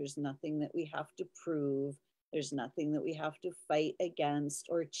do. There's nothing that we have to prove. There's nothing that we have to fight against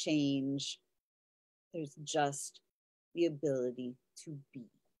or change. There's just the ability to be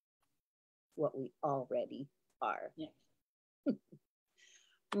what we already are. Yeah.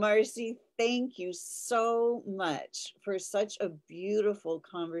 Marcy, thank you so much for such a beautiful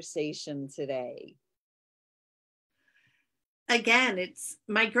conversation today. Again, it's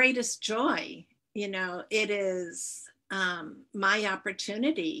my greatest joy. You know, it is my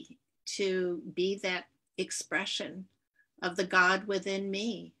opportunity to be that expression of the God within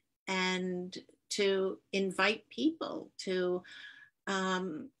me, and to invite people to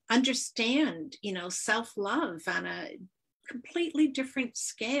understand, you know, self-love on a completely different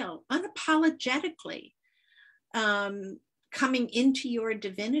scale, unapologetically. Coming into your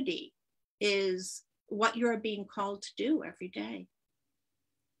divinity is what you're being called to do every day.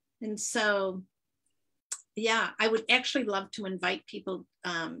 And so, yeah, I would actually love to invite people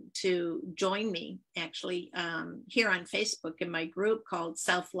to join me actually here on Facebook in my group called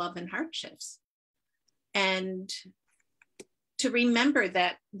Self-Love and HeartShifts. And to remember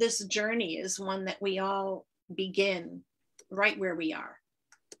that this journey is one that we all begin right where we are.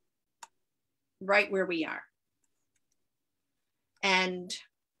 Right where we are. And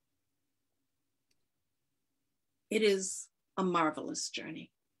it is a marvelous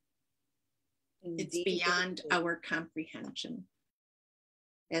journey. Indeed. It's beyond our comprehension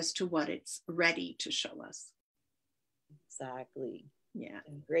as to what it's ready to show us. Exactly. Yeah.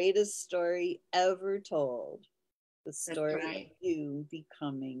 The greatest story ever told. The story of you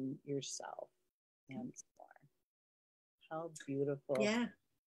becoming yourself and more. How beautiful. Yeah.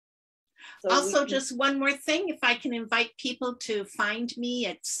 So also, just one more thing, if I can invite people to find me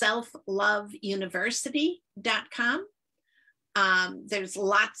at selfloveuniversity.com. There's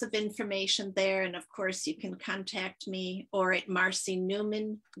lots of information there. And of course, you can contact me, or at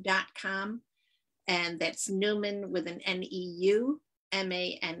marcyneumann.com. And that's Neumann with an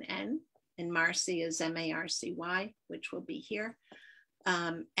Neumann, and Marcy is Marcy, which will be here.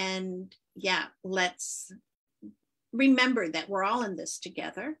 And yeah, let's remember that we're all in this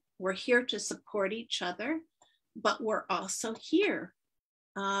together. We're here to support each other, but we're also here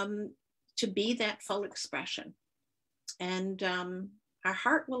to be that full expression. And our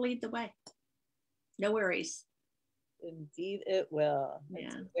heart will lead the way. No worries. Indeed it will. Yeah.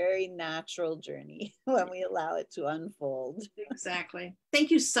 It's a very natural journey when we allow it to unfold. Exactly.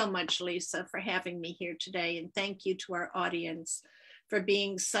 Thank you so much, Lisa, for having me here today. And thank you to our audience for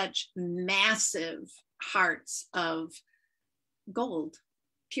being such massive hearts of gold,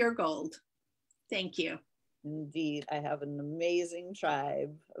 pure gold. Thank you. Indeed, I have an amazing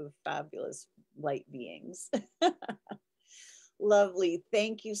tribe of fabulous light beings. Lovely.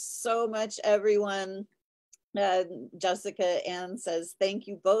 Thank you so much, everyone. Jessica Ann says, thank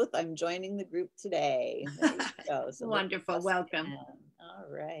you both. I'm joining the group today. There you go. So wonderful. Welcome. All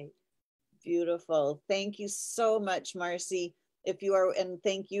right. Beautiful. Thank you so much, Marcy. If you are, and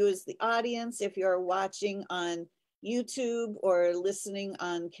thank you as the audience, if you are watching on YouTube or listening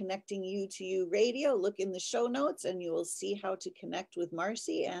on Connecting You to You Radio, look in the show notes and you will see how to connect with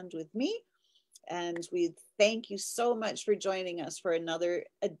Marcy and with me. And we thank you so much for joining us for another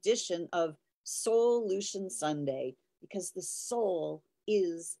edition of SOULution Sunday, because the soul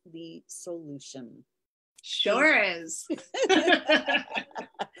is the solution. Sure is.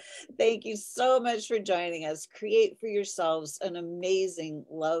 Thank you so much for joining us. Create for yourselves an amazing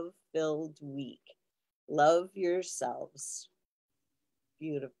love-filled week. Love yourselves.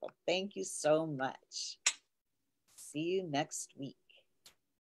 Beautiful. Thank you so much. See you next week.